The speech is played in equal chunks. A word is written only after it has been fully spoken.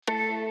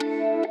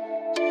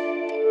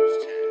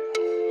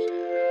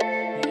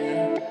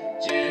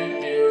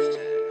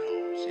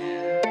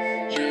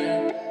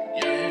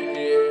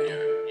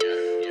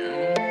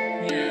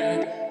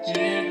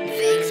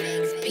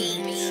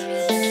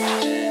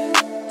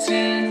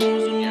10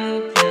 hoes in my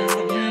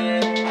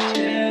apartment.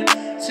 Yeah,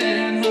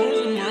 10 hoes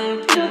in my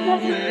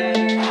apartment.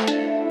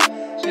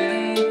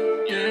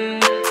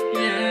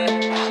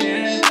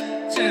 Yeah,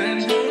 10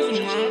 hoes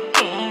in my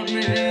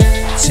apartment.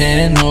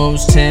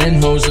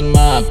 10 hoes in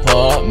my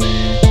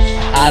apartment.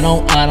 I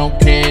don't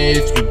care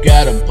if you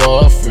got a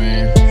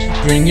boyfriend.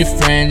 Bring your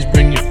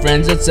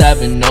friends, let's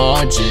have an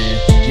orgy.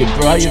 You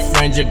brought your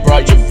friends,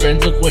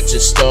 look what you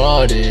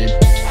started.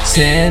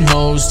 10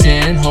 hoes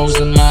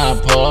in my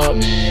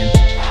apartment.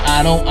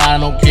 I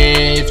don't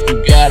care if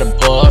you got a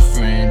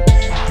boyfriend.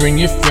 Bring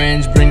your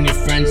friends,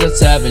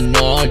 let's have an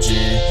orgy.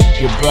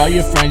 You brought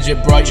your friends,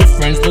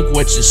 look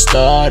what you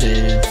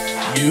started.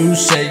 You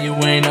say you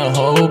ain't a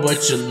hoe,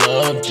 but you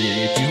loved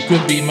it. You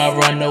could be my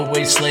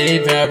runaway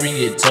slave,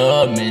 Harriet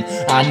Tubman.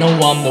 I know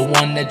I'm the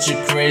one that you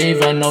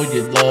crave, I know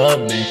you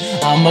love me.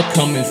 I'ma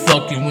come and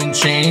fuck you in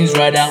chains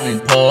right out in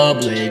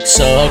public.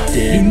 Sucked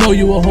it. You know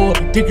you a whore,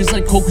 dick is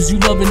like coke cause you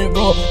loving it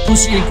raw.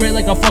 Pussy ain't great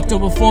like I fucked her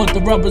before. The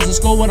rubber's a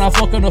skull when I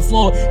fuck on the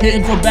floor.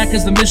 Hitting from back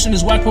cause the mission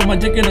is whack. Put my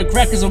dick in the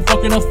crack cause I'm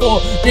fucking her for.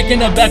 Dick in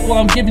the back while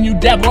I'm giving you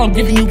dap, while I'm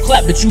giving you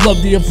clap, but you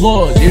love the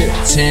applause. Yeah.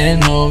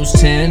 10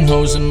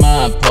 hoes in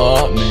my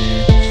apartment.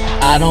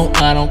 I don't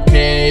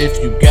care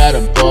if you got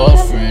a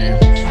boyfriend.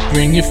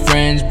 Bring your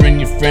friends,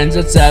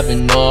 let's have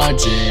an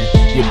orgy.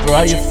 You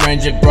brought your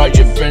friends,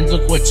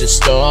 look what you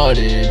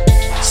started.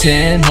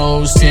 10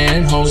 hoes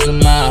in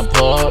my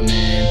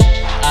apartment.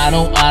 I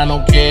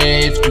don't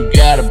care if you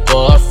got a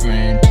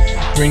boyfriend.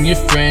 Bring your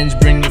friends,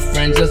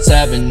 let's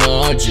have an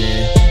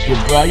orgy. You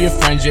brought your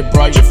friends,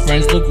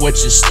 look what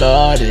you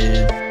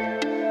started.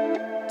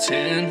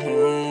 10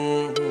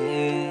 hoes,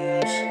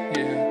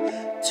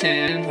 yeah,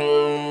 10 hoes.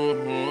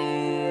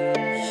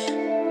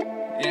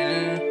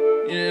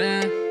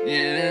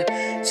 Yeah,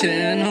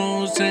 10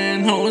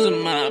 hoes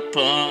in my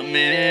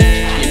apartment.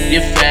 Give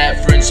your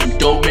fat friend some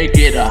dope, make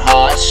it a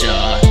hot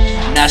shot.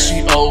 Now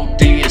she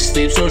OD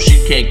asleep so she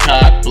can't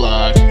cock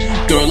block.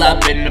 Girl, I've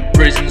been to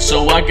prison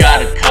so I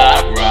got a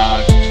cock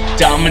rock.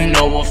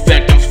 Domino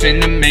effect, I'm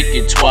finna make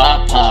it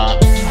twat pop.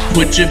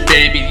 Put your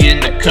baby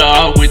in the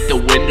car with the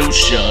window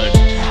shut.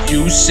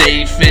 You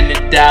safe in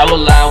the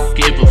dowel, I don't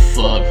give a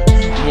fuck.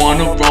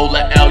 Wanna roll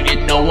a L, you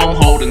know I'm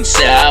holding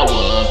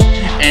sour.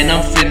 And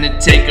I'm finna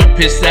take a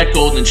piss, that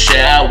golden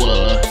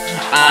shower.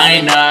 I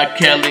ain't R.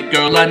 Kelly,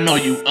 girl, I know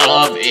you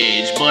of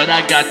age. But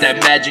I got that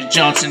Magic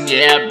Johnson,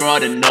 yeah, I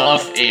brought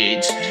enough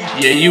age.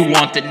 Yeah, you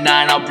want the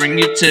 9, I'll bring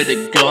you to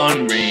the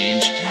gun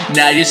range.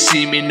 Now you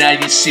see me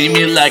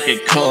like a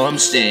cum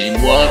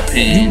stain. What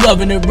pain? You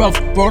loving it rough,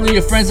 bro to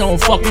your friends, I'm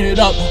fucking it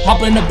up.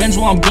 Hop in the bench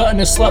while I'm gutting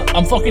a slut.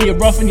 I'm fucking you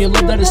rough and you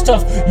love that it's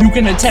tough. You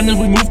can attend as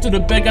we move to the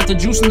bed, got the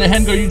juice in the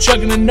hand, girl, you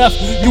chugging enough.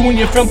 You and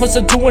your friend puts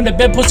a 2 in the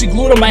bed, pussy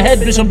glued on my head,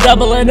 bitch, I'm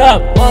doubling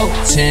up. Whoa.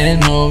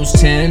 10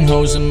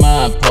 hoes in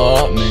my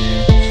apartment.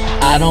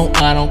 I don't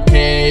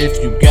care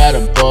if you got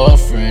a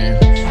boyfriend.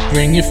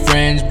 Bring your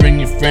friends,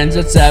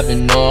 let's have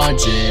an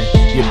orgy.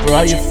 You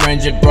brought your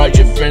friends,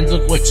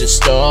 look what you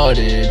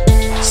started.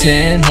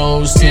 10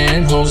 hoes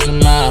in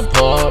my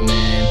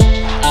apartment.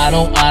 I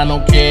don't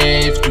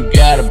care if you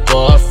got a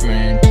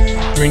boyfriend.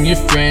 Bring your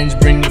friends,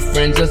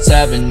 let's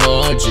have an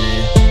orgy.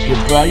 You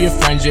brought your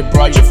friends,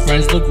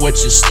 look what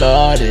you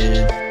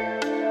started.